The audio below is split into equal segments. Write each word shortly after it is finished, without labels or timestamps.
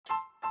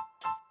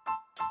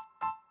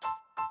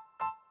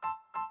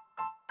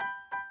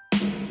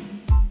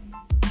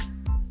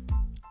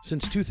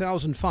Since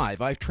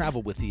 2005, I've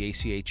traveled with the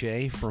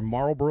ACHA from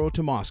Marlborough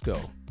to Moscow,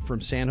 from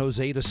San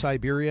Jose to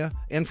Siberia,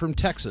 and from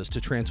Texas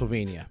to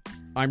Transylvania.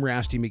 I'm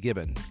Rasty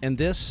McGibbon, and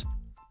this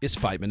is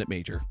 5 Minute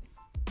Major.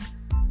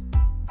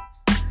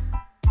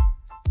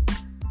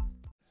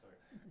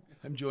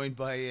 I'm joined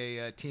by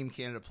a Team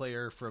Canada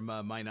player from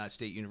Minot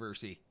State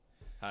University.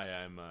 Hi,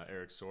 I'm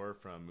Eric Soar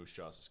from Moose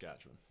Jaw,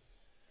 Saskatchewan.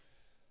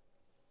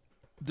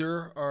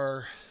 There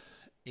are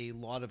a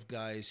lot of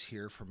guys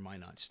here from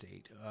Minot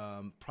State.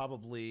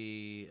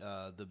 Probably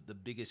the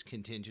biggest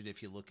contingent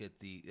if you look at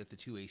the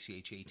two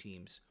ACHA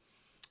teams.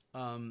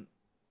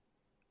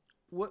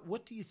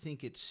 What do you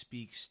think it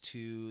speaks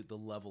to the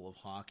level of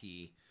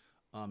hockey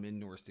in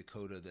North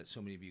Dakota that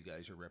so many of you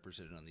guys are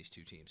represented on these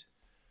two teams?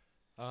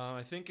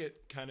 I think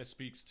it kind of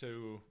speaks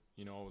to,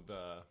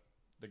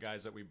 the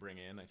guys that we bring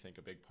in. I think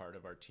a big part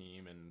of our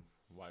team and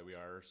why we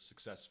are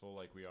successful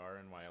like we are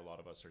and why a lot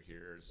of us are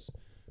here is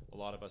a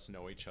lot of us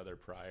know each other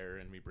prior,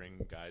 and we bring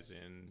guys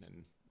in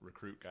and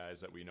recruit guys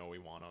that we know we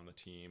want on the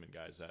team and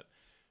guys that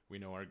we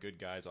know are good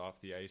guys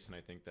off the ice. And I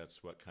think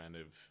that's what kind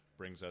of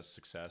brings us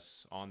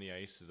success on the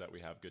ice, is that we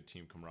have good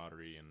team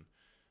camaraderie and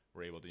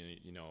we're able to,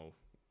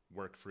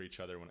 work for each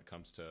other when it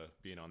comes to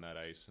being on that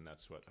ice, and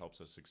that's what helps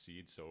us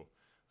succeed. So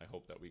I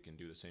hope that we can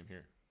do the same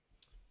here.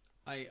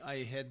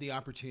 I had the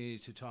opportunity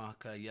to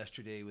talk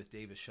yesterday with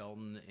Davis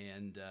Shelton,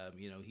 and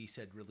he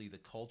said really the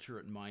culture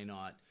at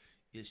Minot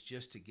is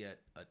just to get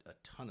a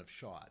ton of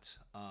shots,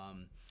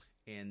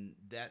 and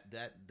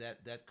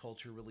that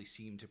culture really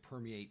seemed to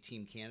permeate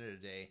Team Canada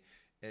today,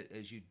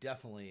 as you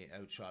definitely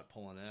outshot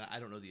Poland. And I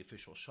don't know the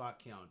official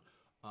shot count.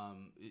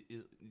 Do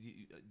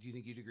you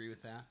think you'd agree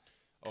with that?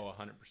 Oh,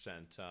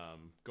 100%.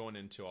 Going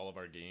into all of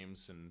our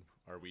games and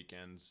our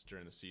weekends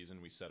during the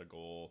season, we set a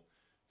goal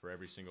for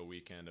every single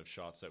weekend of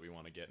shots that we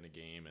want to get in a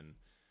game, and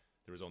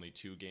there was only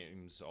 2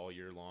 games all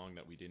year long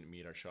that we didn't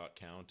meet our shot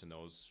count, and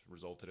those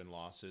resulted in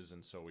losses.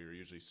 And so we were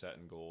usually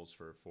setting goals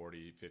for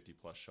 40, 50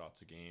 plus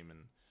shots a game, and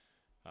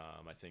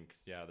I think,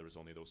 there was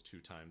only those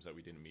 2 times that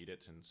we didn't meet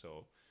it. And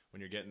so when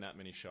you're getting that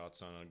many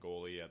shots on a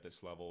goalie at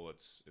this level,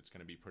 it's going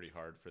to be pretty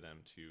hard for them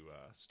to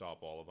stop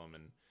all of them.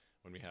 And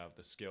when we have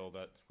the skill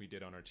that we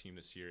did on our team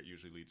this year, it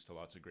usually leads to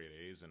lots of great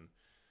A's, and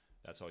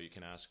that's all you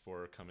can ask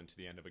for coming to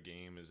the end of a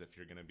game. Is if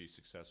you're going to be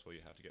successful,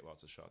 you have to get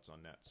lots of shots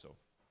on net. So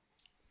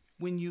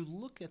when you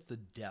look at the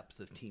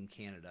depth of Team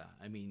Canada,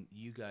 I mean,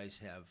 you guys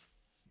have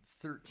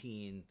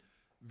 13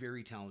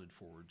 very talented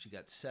forwards. You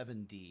got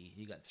 7D.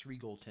 You got 3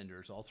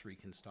 goaltenders. All 3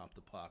 can stop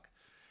the puck.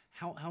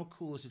 How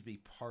cool is it to be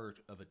part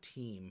of a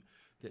team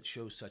that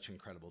shows such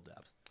incredible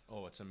depth?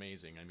 Oh, it's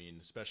amazing. I mean,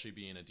 especially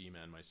being a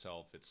D-man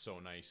myself, it's so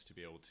nice to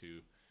be able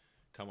to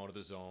come out of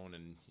the zone,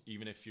 and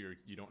even if you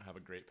don't have a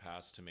great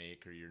pass to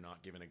make or you're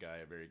not giving a guy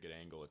a very good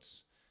angle,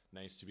 it's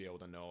nice to be able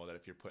to know that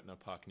if you're putting a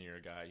puck near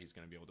a guy, he's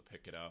going to be able to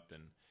pick it up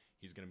and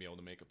he's going to be able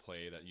to make a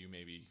play that you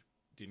maybe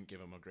didn't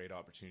give him a great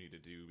opportunity to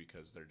do,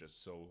 because they're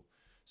just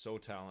so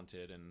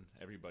talented and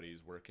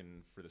everybody's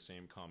working for the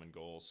same common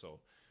goal. So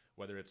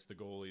whether it's the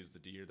goalies, the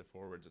D, or the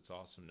forwards, it's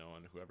awesome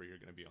knowing whoever you're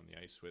going to be on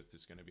the ice with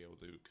is going to be able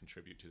to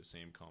contribute to the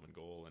same common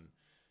goal and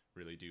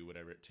really do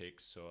whatever it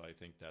takes. So I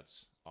think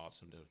that's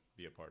awesome to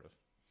be a part of.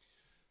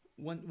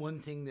 One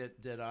thing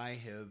that I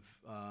have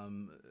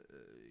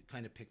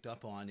kind of picked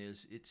up on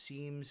is it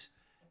seems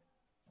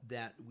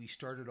that we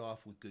started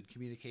off with good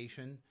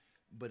communication,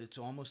 but it's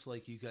almost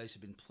like you guys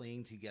have been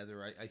playing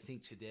together. I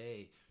think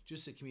today,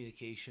 just the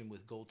communication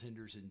with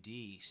goaltenders and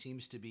D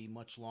seems to be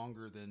much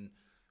longer than,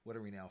 what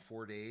are we now,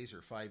 4 days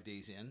or 5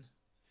 days in?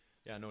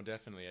 Yeah, no,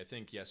 definitely. I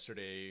think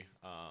yesterday,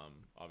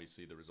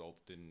 obviously the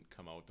results didn't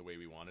come out the way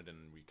we wanted,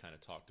 and we kind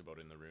of talked about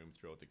it in the room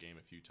throughout the game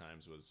a few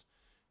times, was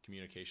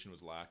communication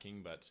was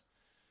lacking, but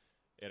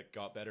it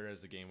got better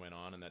as the game went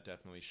on, and that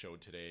definitely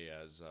showed today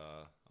as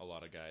a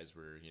lot of guys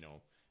were,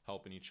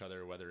 helping each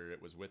other, whether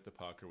it was with the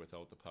puck or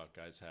without the puck.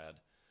 Guys had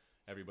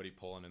everybody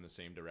pulling in the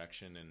same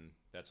direction, and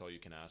that's all you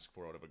can ask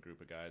for out of a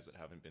group of guys that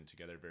haven't been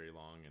together very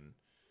long. And,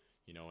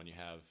 when you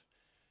have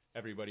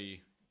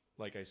everybody,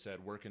 like I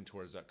said, working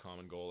towards that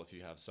common goal, if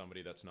you have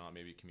somebody that's not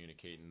maybe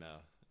communicating,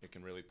 it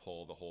can really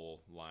pull the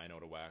whole line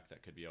out of whack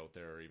that could be out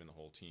there, or even the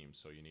whole team.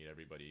 So you need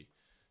everybody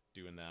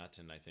doing that,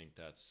 and I think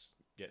that's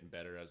getting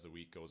better as the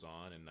week goes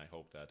on, and I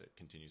hope that it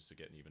continues to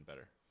get even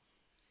better.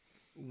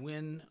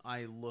 When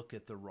I look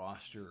at the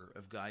roster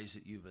of guys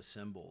that you've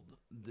assembled,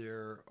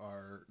 there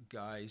are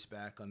guys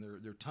back on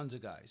there are tons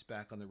of guys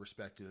back on their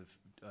respective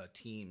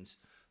teams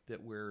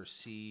that wear a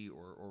C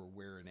or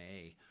wear an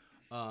A.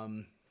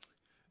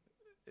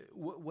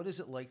 What is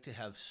it like to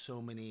have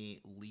so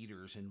many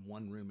leaders in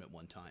one room at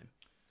one time?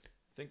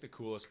 I think the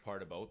coolest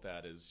part about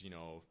that is,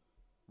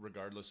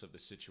 regardless of the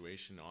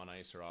situation on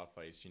ice or off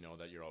ice,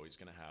 that you're always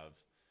going to have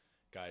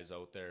guys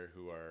out there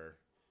who are,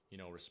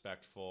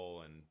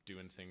 respectful and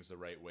doing things the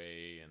right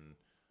way and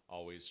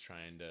always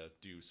trying to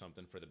do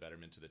something for the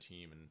betterment of the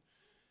team. And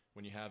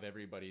when you have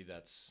everybody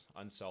that's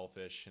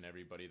unselfish and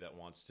everybody that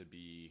wants to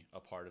be a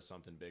part of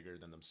something bigger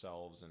than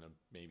themselves and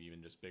maybe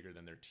even just bigger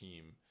than their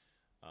team,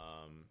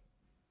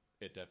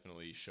 it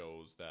definitely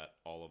shows that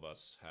all of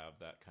us have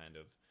that kind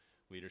of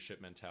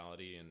leadership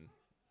mentality, and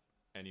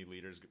any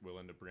leader's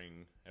willing to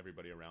bring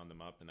everybody around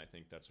them up. And I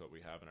think that's what we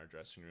have in our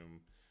dressing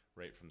room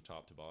right from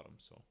top to bottom.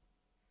 So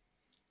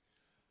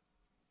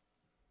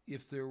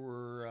if there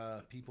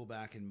were people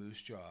back in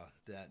Moose Jaw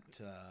that,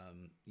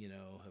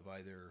 have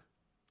either,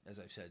 as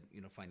I've said,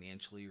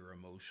 financially or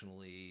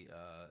emotionally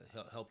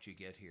helped you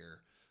get here,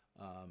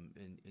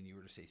 and you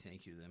were to say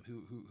thank you to them,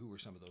 who were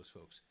some of those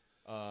folks?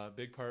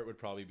 Big part would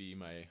probably be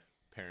my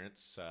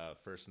parents.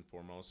 First and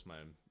foremost, my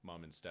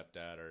mom and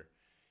stepdad are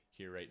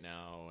here right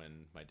now,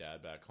 and my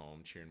dad back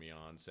home cheering me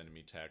on, sending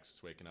me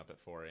texts, waking up at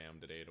 4 a.m.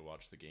 today to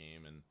watch the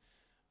game. And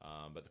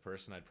but the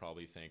person I'd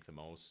probably thank the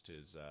most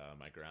is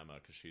my grandma,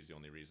 because she's the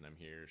only reason I'm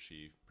here.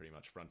 She pretty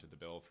much fronted the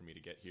bill for me to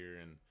get here,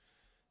 and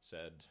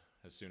said,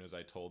 as soon as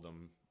I told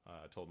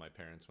my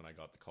parents when I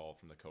got the call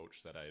from the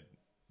coach that I'd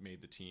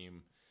made the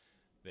team,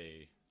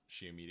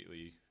 she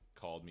immediately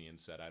called me and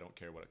said, I don't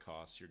care what it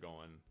costs, you're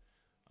going.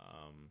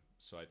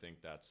 So I think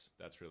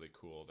that's really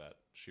cool that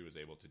she was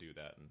able to do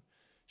that. And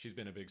she's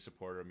been a big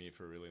supporter of me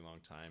for a really long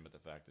time, but the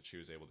fact that she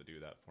was able to do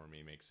that for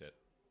me makes it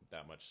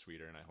that much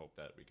sweeter, and I hope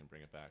that we can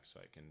bring it back so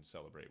I can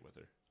celebrate with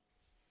her.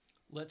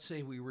 Let's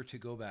say we were to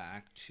go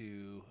back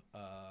to,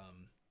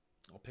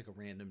 I'll pick a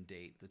random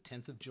date, the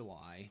 10th of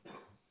July,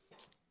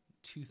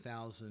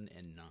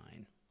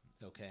 2009,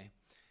 okay?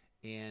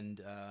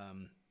 And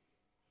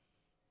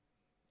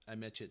I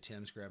met you at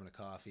Tim's grabbing a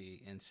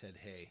coffee and said,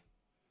 hey,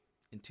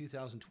 in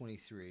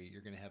 2023,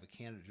 you're going to have a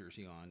Canada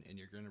jersey on and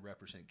you're going to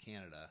represent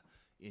Canada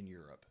in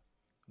Europe.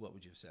 What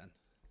would you have said?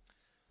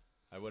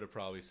 I would have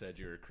probably said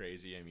you were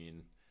crazy. I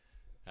mean,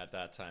 at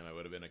that time, I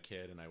would have been a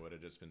kid, and I would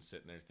have just been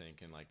sitting there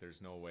thinking, like,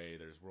 there's no way.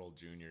 There's World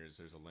Juniors,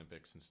 there's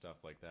Olympics and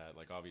stuff like that.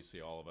 Like,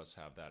 obviously, all of us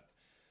have that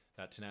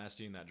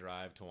tenacity and that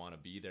drive to want to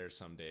be there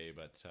someday,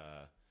 but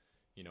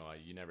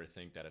you never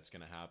think that it's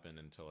going to happen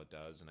until it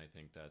does. And I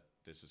think that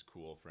this is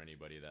cool for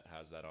anybody that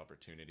has that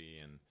opportunity,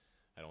 and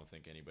I don't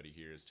think anybody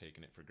here is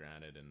taking it for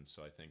granted. And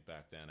so I think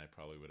back then I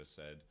probably would have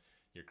said,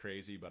 you're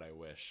crazy, but I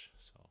wish.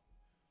 So.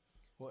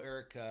 Well,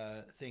 Eric,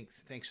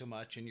 thanks so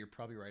much, and you're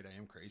probably right. I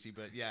am crazy,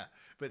 but yeah,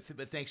 but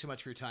thanks so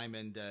much for your time,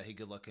 and hey,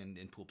 good luck in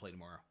pool play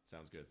tomorrow.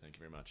 Sounds good. Thank you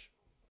very much.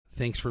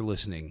 Thanks for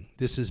listening.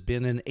 This has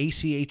been an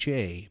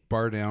ACHA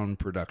Bar Down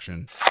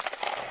production.